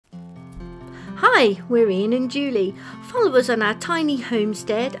Hi, we're Ian and Julie. Follow us on our tiny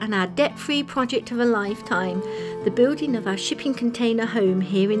homestead and our debt-free project of a lifetime, the building of our shipping container home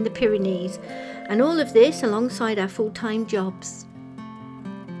here in the Pyrenees, and all of this alongside our full-time jobs.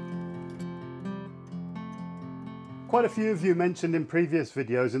 Quite a few of you mentioned in previous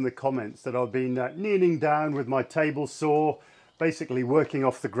videos in the comments that I've been kneeling down with my table saw, basically working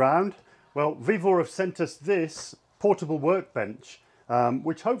off the ground. Well, Vevor have sent us this portable workbench,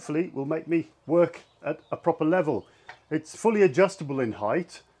 which hopefully will make me work at a proper level. It's fully adjustable in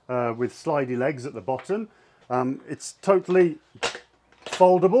height with slidey legs at the bottom. It's totally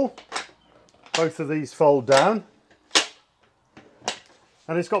foldable. Both of these fold down.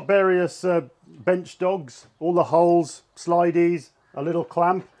 And it's got various bench dogs, all the holes, slideys, a little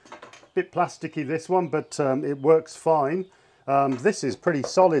clamp. Bit plasticky this one, but it works fine. This is pretty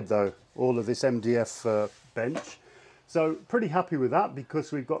solid though, all of this MDF bench. So pretty happy with that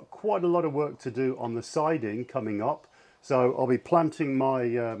because we've got quite a lot of work to do on the siding coming up. So I'll be planting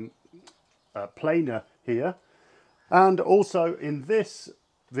my planer here. And also in this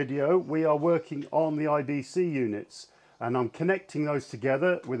video, we are working on the IBC units. And I'm connecting those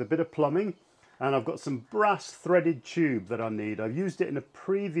together with a bit of plumbing, and I've got some brass threaded tube that I need. I've used it in a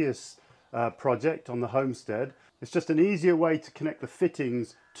previous project on the homestead. It's just an easier way to connect the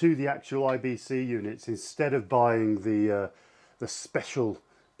fittings to the actual IBC units instead of buying the special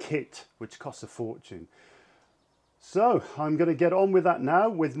kit, which costs a fortune. So I'm going to get on with that now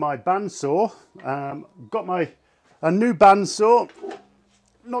with my bandsaw. Got a new bandsaw,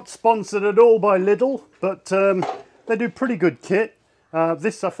 not sponsored at all by Lidl, but they do pretty good kit.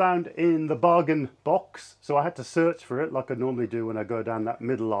 This I found in the bargain box, so I had to search for it like I normally do when I go down that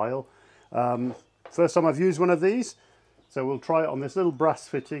middle aisle. First time I've used one of these, so we'll try it on this little brass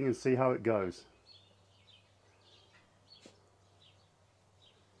fitting and see how it goes.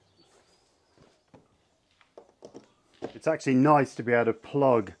 It's actually nice to be able to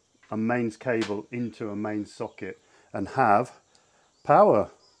plug a mains cable into a mains socket and have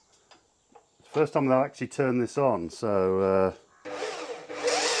power. First time I'll actually turn this on, so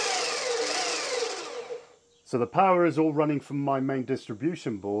the power is all running from my main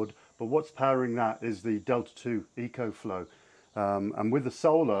distribution board, but what's powering that is the Delta 2 EcoFlow. And with the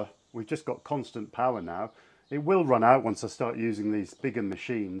solar, we've just got constant power now. It will run out once I start using these bigger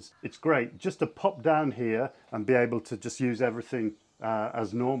machines. It's great just to pop down here and be able to just use everything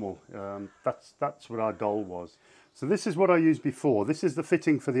as normal. That's what our goal was. So this is what I used before. This is the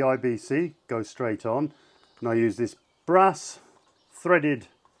fitting for the IBC, goes straight on. And I use this brass threaded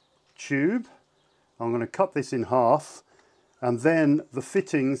tube. I'm going to cut this in half, and then the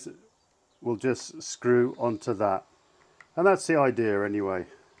fittings will just screw onto that. And that's the idea anyway.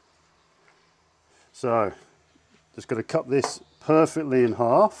 So, just going to cut this perfectly in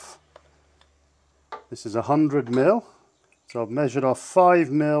half. This is 100mm. So I've measured off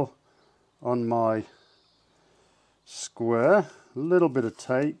 5mm on my square, a little bit of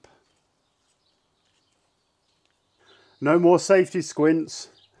tape. No more safety squints.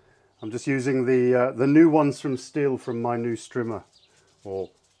 I'm just using the new ones from Stihl from my new strimmer,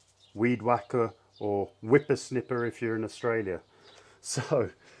 or weed whacker, or whippersnipper if you're in Australia. So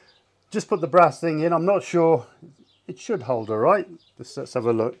just put the brass thing in. I'm not sure, it should hold all right. Let's have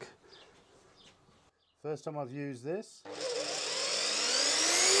a look. First time I've used this.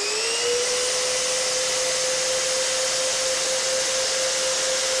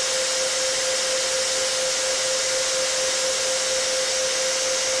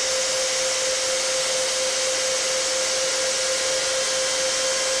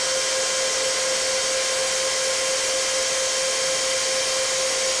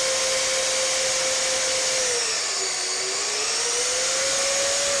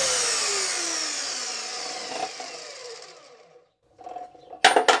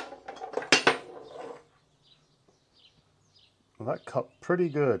 Well, that cut pretty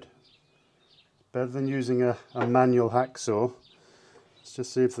good. Better than using a manual hacksaw. Let's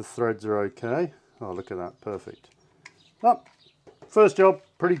just see if the threads are okay. Oh, look at that, perfect. Well, first job,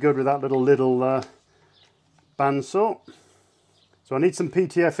 pretty good with that little bandsaw. So I need some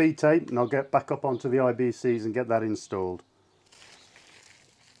PTFE tape, and I'll get back up onto the IBCs and get that installed.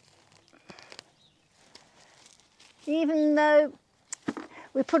 Even though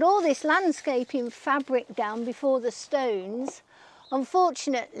we put all this landscaping fabric down before the stones,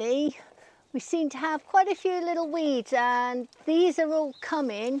 unfortunately we seem to have quite a few little weeds, and these are all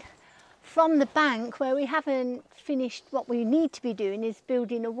coming from the bank where we haven't finished. What we need to be doing is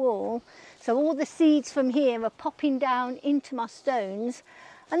building a wall. So all the seeds from here are popping down into my stones,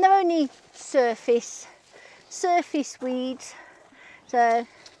 and they're only surface weeds. So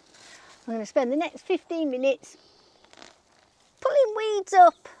I'm going to spend the next 15 minutes pulling weeds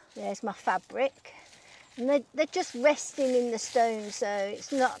up. There's my fabric. And they're just resting in the stone, so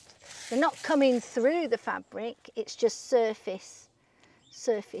they're not coming through the fabric, it's just surface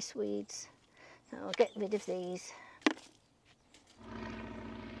weeds. So I'll get rid of these.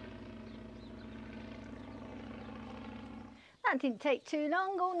 That didn't take too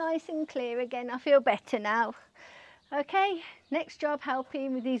long, all nice and clear again. I feel better now. Okay, next job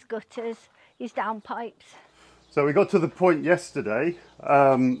helping with these gutters, these downpipes. So we got to the point yesterday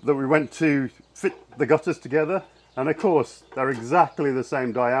that we went to fit the gutters together, and of course they're exactly the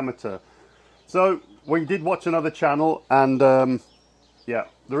same diameter. So we did watch another channel, and yeah,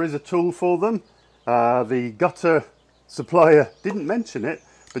 there is a tool for them. The gutter supplier didn't mention it,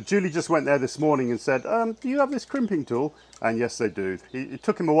 but Julie just went there this morning and said, do you have this crimping tool? And yes, they do. It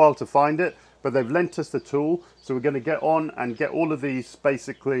took him a while to find it, but they've lent us the tool. So we're going to get on and get all of these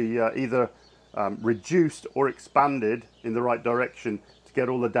basically either reduced or expanded in the right direction to get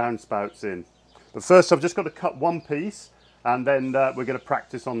all the downspouts in. But first I've just got to cut one piece, and then we're going to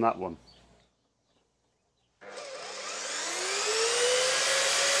practice on that one.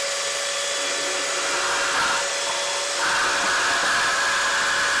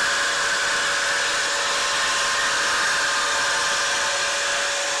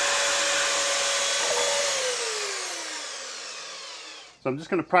 So I'm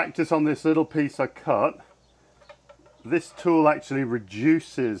just going to practice on this little piece I cut. This tool actually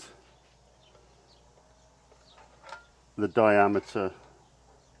reduces the diameter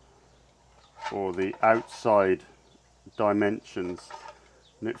or the outside dimensions,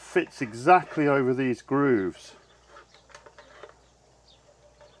 and it fits exactly over these grooves.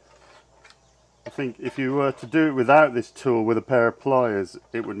 I think if you were to do it without this tool with a pair of pliers,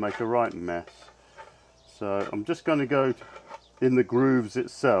 it would make a right mess. So I'm just going to go in the grooves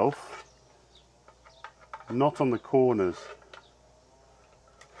itself, not on the corners.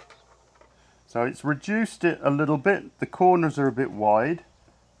 So it's reduced it a little bit. The corners are a bit wide,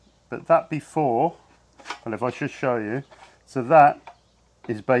 but that before, well, if I should show you, so that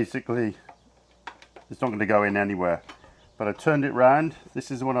is basically, it's not going to go in anywhere. But I turned it round. This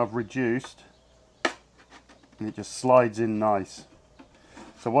is the one I've reduced, and it just slides in nice.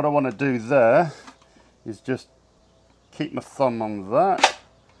 So what I want to do there is just keep my thumb on that,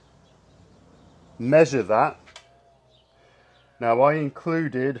 measure that. Now I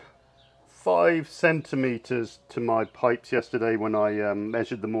included 5 centimeters to my pipes yesterday when I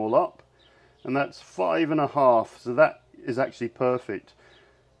measured them all up, and that's 5.5, so that is actually perfect.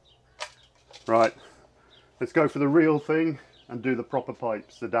 Right, let's go for the real thing and do the proper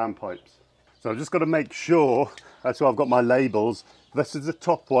pipes, the down pipes. So I've just got to make sure, that's why I've got my labels. This is the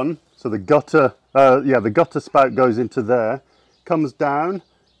top one, so the gutter, the gutter spout goes into there, comes down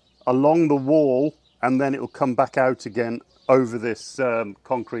along the wall, and then it will come back out again over this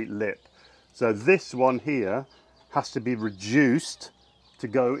concrete lip. So this one here has to be reduced to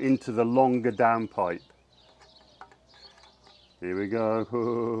go into the longer down pipe. Here we go.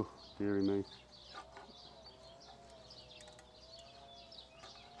 Oh, dearie me.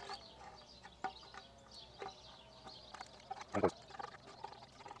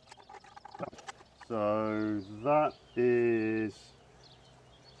 So that is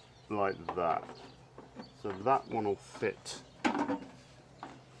like that. So that one will fit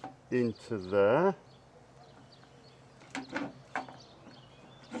into there.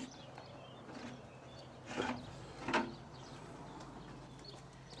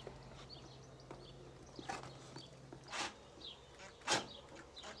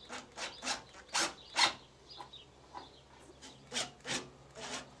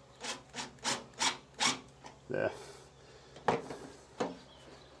 There.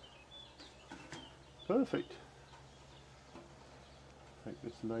 Perfect. Take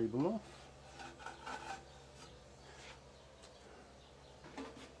this label off.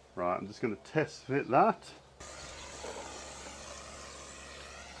 Right, I'm just going to test fit that.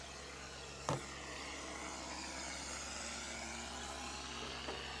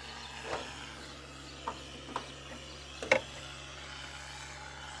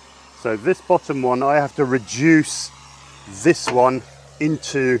 So this bottom one, I have to reduce this one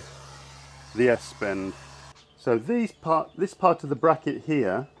into the S-bend. So this part of the bracket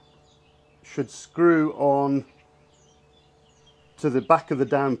here should screw on to the back of the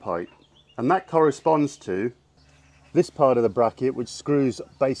downpipe, and that corresponds to this part of the bracket, which screws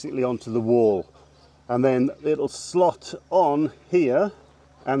basically onto the wall, and then it'll slot on here,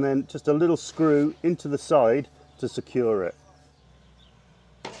 and then just a little screw into the side to secure it.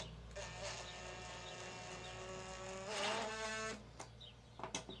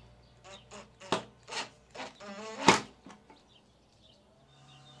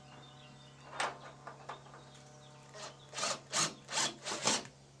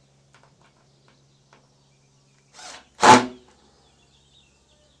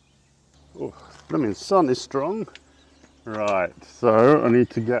 Oh, blooming sun is strong. Right, so I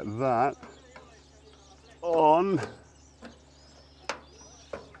need to get that on.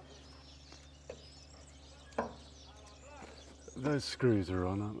 Those screws are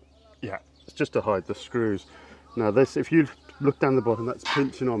on, aren't they? Yeah, it's just to hide the screws. Now this, if you look down the bottom, that's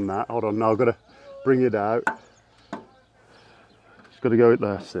pinching on that. Hold on, now I've got to bring it out. It's got to go,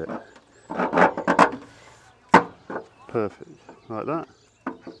 that's it. Perfect, like that.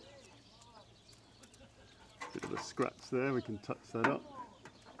 Bit of a scratch there, we can touch that up.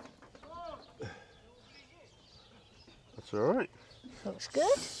 That's all right. Looks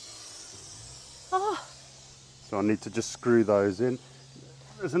good. Oh, so I need to just screw those in.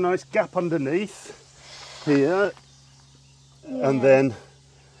 There's a nice gap underneath here, and then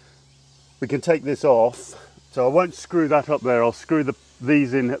we can take this off. So I won't screw that up there, I'll screw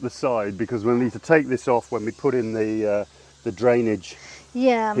these in at the side because we'll need to take this off when we put in the drainage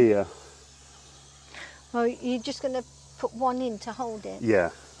here. Well, you're just going to put one in to hold it? Yeah,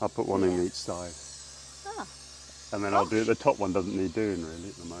 I'll put one in each side. Ah. And then I'll do it. The top one doesn't need doing really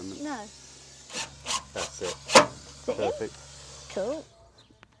at the moment. No. That's it. Is it Perfect. In? Cool.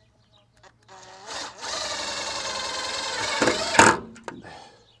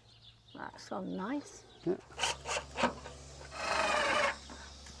 That's gone nice. Yeah.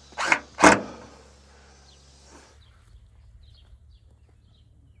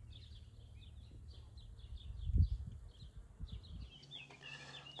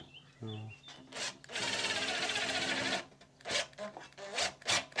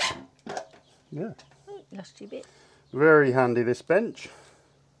 Yeah. Oh, lost you a bit. Very handy, this bench.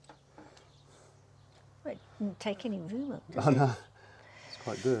 Well, it didn't take any room up, does I it? know. It's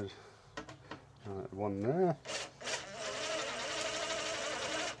quite good. Right, one there.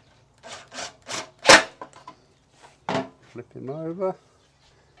 Flip him over.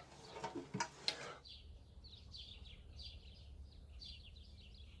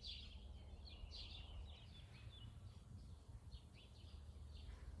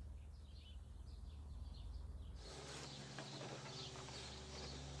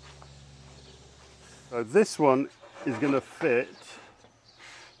 So this one is going to fit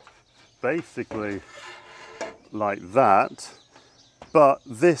basically like that, but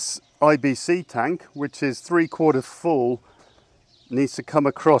this IBC tank, which is 3/4 full, needs to come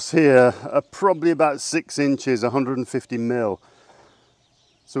across here probably about 6 inches, 150 mil.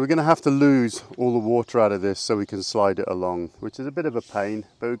 So we're going to have to lose all the water out of this so we can slide it along, which is a bit of a pain,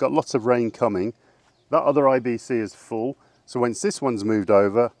 but we've got lots of rain coming. That other IBC is full, so once this one's moved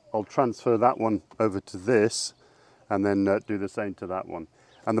over, I'll transfer that one over to this and then do the same to that one.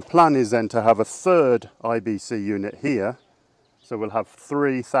 And the plan is then to have a third IBC unit here, so we'll have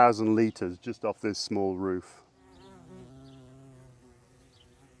 3,000 litres just off this small roof.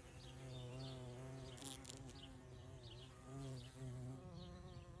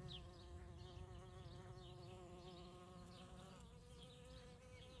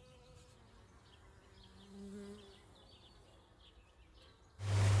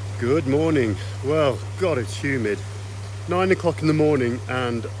 Good morning. Well, God, it's humid. 9 o'clock in the morning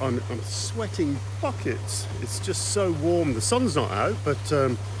and I'm sweating buckets. It's just so warm. The sun's not out, but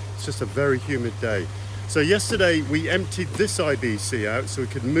it's just a very humid day. So yesterday we emptied this IBC out so we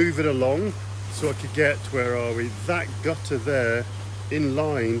could move it along, so I could get, where are we, that gutter there in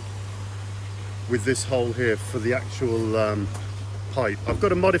line with this hole here for the actual pipe. I've got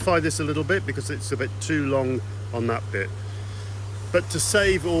to modify this a little bit because it's a bit too long on that bit. But to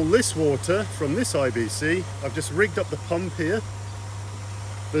save all this water from this IBC, I've just rigged up the pump here.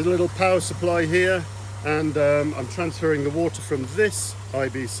 There's a little power supply here, and I'm transferring the water from this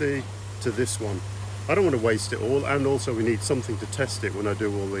IBC to this one. I don't want to waste it all, and also we need something to test it when I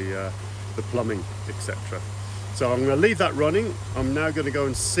do all the plumbing, etc. So I'm going to leave that running. I'm now going to go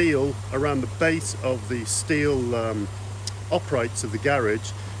and seal around the base of the steel uprights of the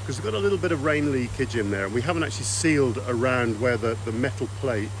garage, because we've got a little bit of rain leakage in there and we haven't actually sealed around where the metal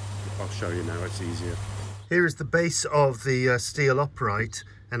plate, I'll show you now, it's easier. Here is the base of the steel upright,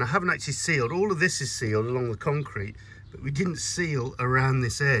 and I haven't actually sealed. All of this is sealed along the concrete, but we didn't seal around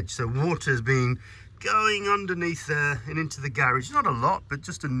this edge. So water's been going underneath there and into the garage. Not a lot, but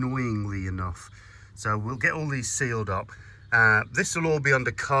just annoyingly enough. So we'll get all these sealed up. This will all be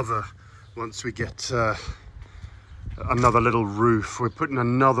under cover once we get another little roof. We're putting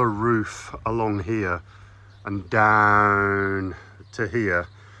another roof along here and down to here,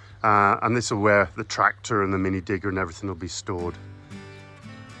 and this is where the tractor and the mini digger and everything will be stored.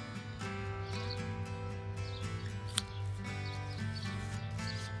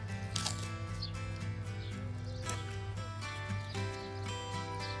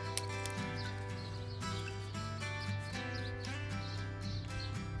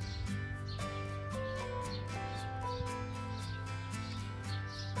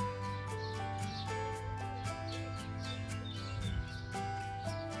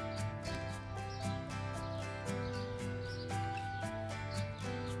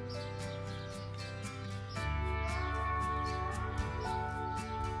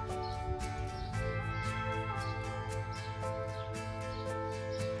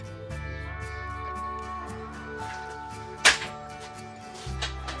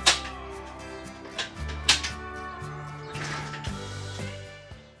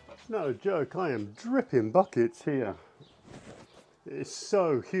 No joke, I am dripping buckets here. It's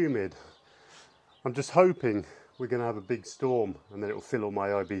so humid. I'm just hoping we're going to have a big storm and then it will fill all my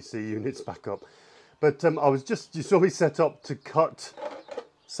IBC units back up. But you saw me set up to cut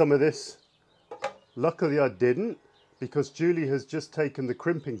some of this. Luckily I didn't, because Julie has just taken the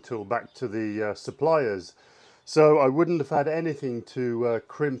crimping tool back to the suppliers. So I wouldn't have had anything to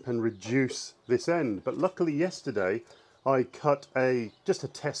crimp and reduce this end. But luckily yesterday I cut just a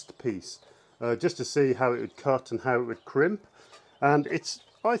test piece, just to see how it would cut and how it would crimp. And it's,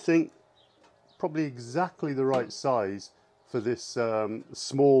 I think, probably exactly the right size for this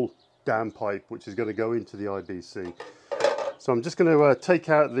small downpipe, which is going to go into the IBC. So I'm just going to take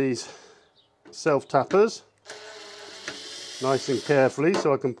out these self-tappers nice and carefully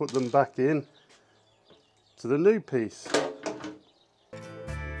so I can put them back in to the new piece.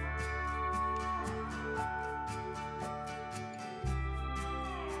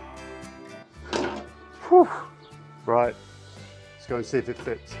 Whew. Right, let's go and see if it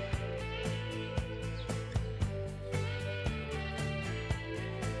fits.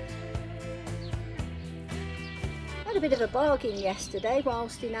 Had a bit of a bargain yesterday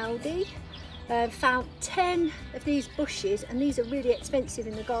whilst in Aldi. Found 10 of these bushes, and these are really expensive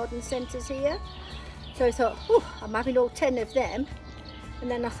in the garden centres here. So I thought, oh, I'm having all 10 of them.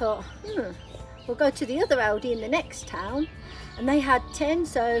 And then I thought, we'll go to the other Aldi in the next town, and they had 10,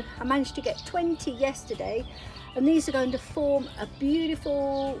 so I managed to get 20 yesterday. And these are going to form a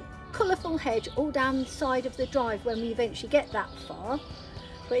beautiful, colourful hedge all down the side of the drive when we eventually get that far.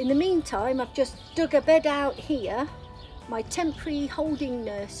 But in the meantime, I've just dug a bed out here, my temporary holding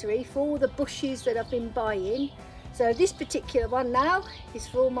nursery for all the bushes that I've been buying. So this particular one now is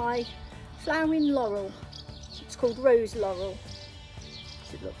for my flowering laurel. It's called rose laurel.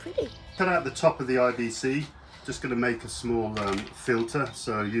 Does it look pretty? Cut out the top of the IBC, just going to make a small filter.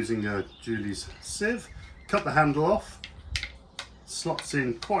 So using Julie's sieve, cut the handle off, slots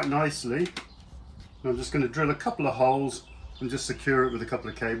in quite nicely. And I'm just going to drill a couple of holes and just secure it with a couple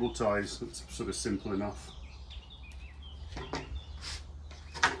of cable ties. It's sort of simple enough.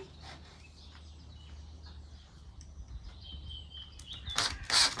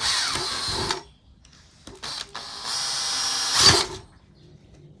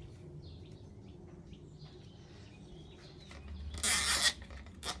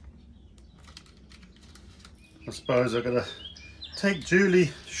 I suppose I've got to take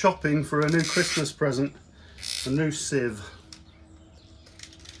Julie shopping for a new Christmas present, a new sieve.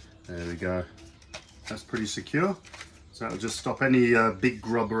 There we go. That's pretty secure. So that'll just stop any big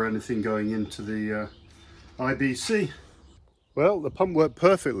grub or anything going into the IBC. Well, the pump worked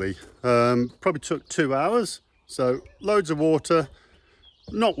perfectly. Probably took 2 hours. So loads of water,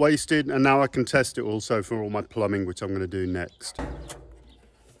 not wasted, and now I can test it also for all my plumbing, which I'm going to do next.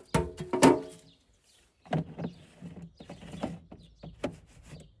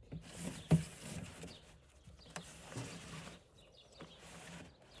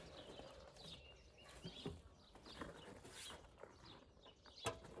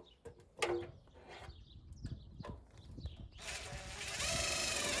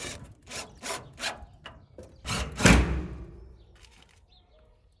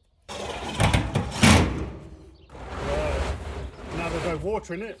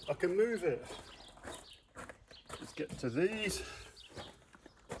 Water in it, I can move it. Let's get to these.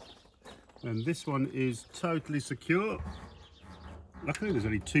 And this one is totally secure. Luckily there's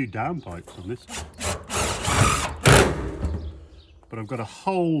only 2 downpipes on this one. But I've got a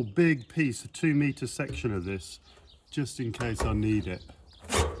whole big piece, a 2-metre section of this, just in case I need it.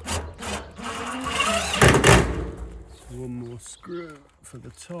 One more screw for the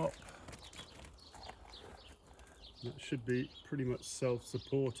top. That should be pretty much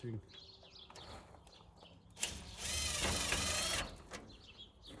self-supporting.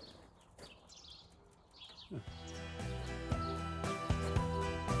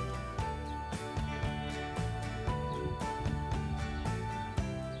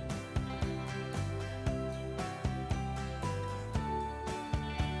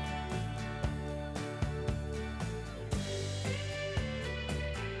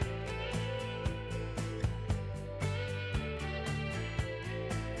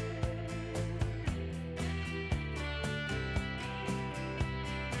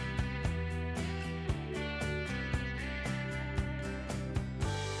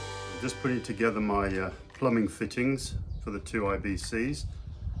 Just putting together my plumbing fittings for the 2 IBCs.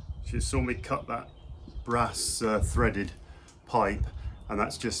 You saw me cut that brass threaded pipe, and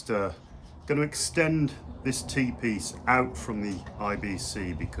that's just going to extend this T-piece out from the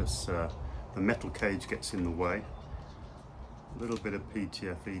IBC because the metal cage gets in the way. A little bit of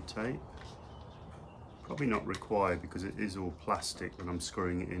PTFE tape. Probably not required because it is all plastic when I'm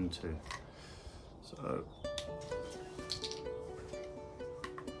screwing it into. So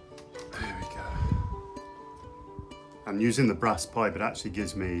there we go. I'm using the brass pipe. It actually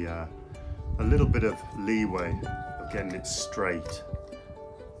gives me a little bit of leeway of getting it straight.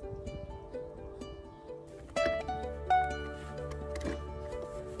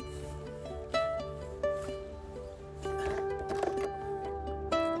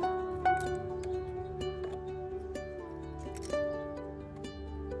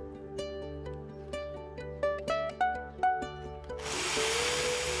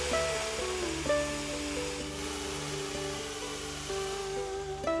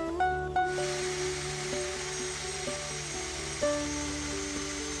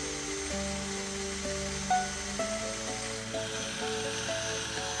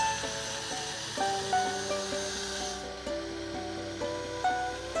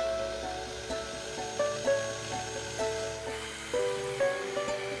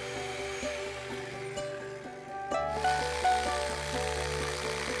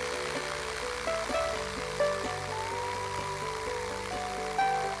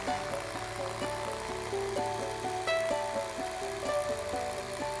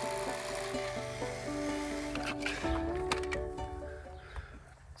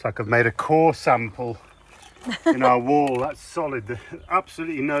 It's like I've made a core sample in our wall. That's solid. There's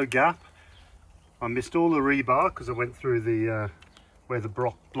absolutely no gap. I missed all the rebar because I went through the where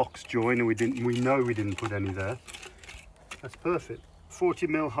the blocks join, and we know we didn't put any there. That's perfect.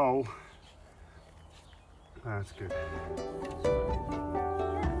 40mm hole. That's good.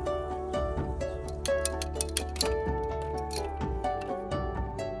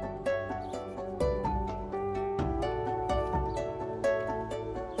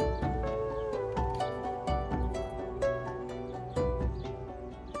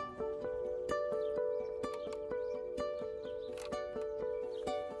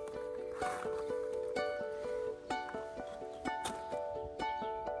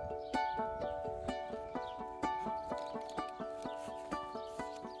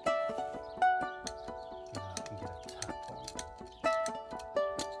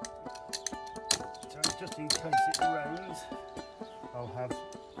 Just in case it rains, I'll have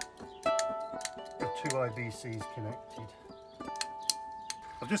the two IBCs connected.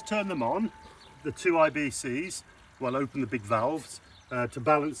 I've just turned them on, the two IBCs, while open the big valves to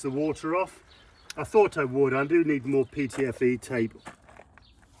balance the water off. I thought I would. I do need more PTFE tape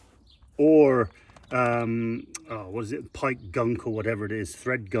or what is it, pipe gunk or whatever it is,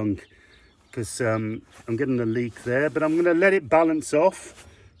 thread gunk, because I'm getting a leak there, but I'm going to let it balance off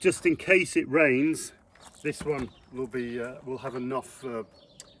just in case it rains. This one will be will have enough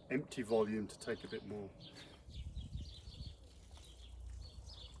empty volume to take a bit more.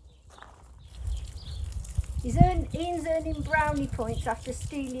 Ian's earning brownie points after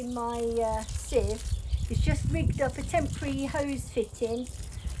stealing my sieve. He's just rigged up a temporary hose fitting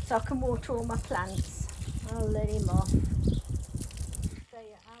so I can water all my plants. I'll let him off.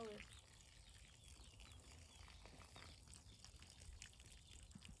 Stay at ours.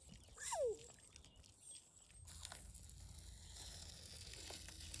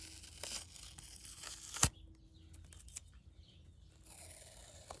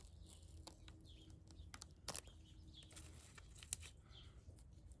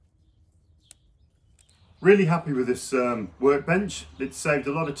 Really happy with this workbench. It's saved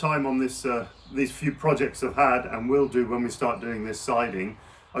a lot of time on this these few projects I've had and will do when we start doing this siding.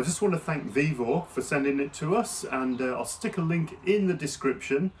 I just want to thank Vevor for sending it to us, and I'll stick a link in the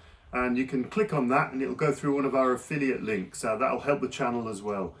description and you can click on that and it'll go through one of our affiliate links. That'll help the channel as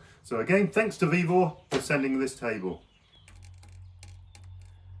well. So again, thanks to Vevor for sending this table.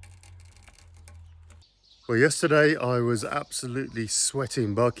 Well, yesterday I was absolutely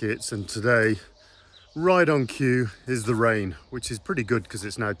sweating buckets, and today, right on cue, is the rain, which is pretty good because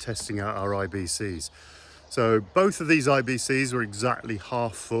it's now testing out our IBCs. So both of these IBCs were exactly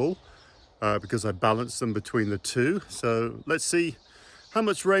half full because I balanced them between the two. So let's see how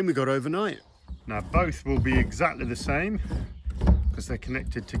much rain we got overnight. Now both will be exactly the same because they're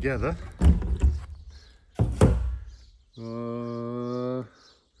connected together.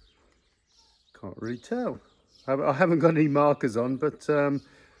 Can't really tell. I haven't got any markers on, but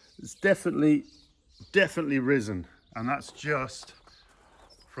it's definitely risen, and that's just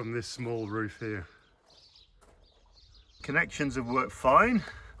from this small roof here. Connections have worked fine,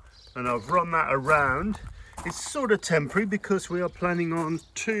 and I've run that around. It's sort of temporary because we are planning on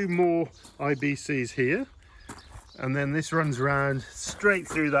 2 more IBCs here, and then this runs around straight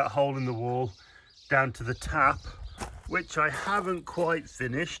through that hole in the wall down to the tap, which I haven't quite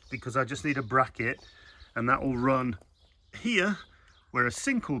finished because I just need a bracket, and that will run here where a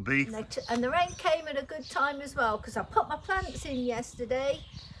sink will be. And the rain came at a good time as well, because I put my plants in yesterday,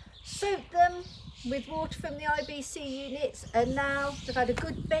 soaked them with water from the IBC units, and now they've had a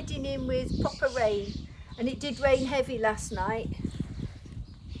good bedding in with proper rain, and it did rain heavy last night.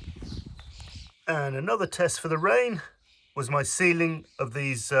 And another test for the rain was my sealing of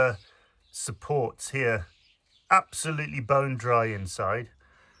these supports here. Absolutely bone dry inside.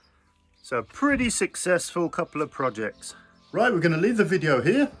 So a pretty successful couple of projects. Right, we're going to leave the video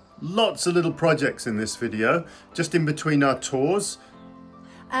here. Lots of little projects in this video, just in between our tours.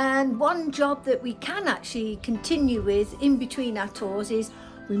 And one job that we can actually continue with in between our tours is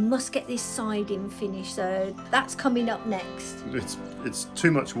we must get this siding finished, so that's coming up next. It's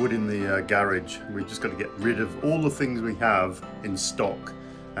too much wood in the garage. We've just got to get rid of all the things we have in stock,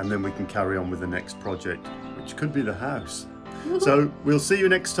 and then we can carry on with the next project, which could be the house. So we'll see you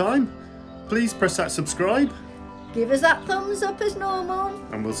next time. Please press that subscribe. Give us that thumbs up as normal.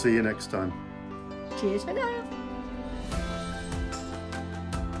 And we'll see you next time. Cheers for now.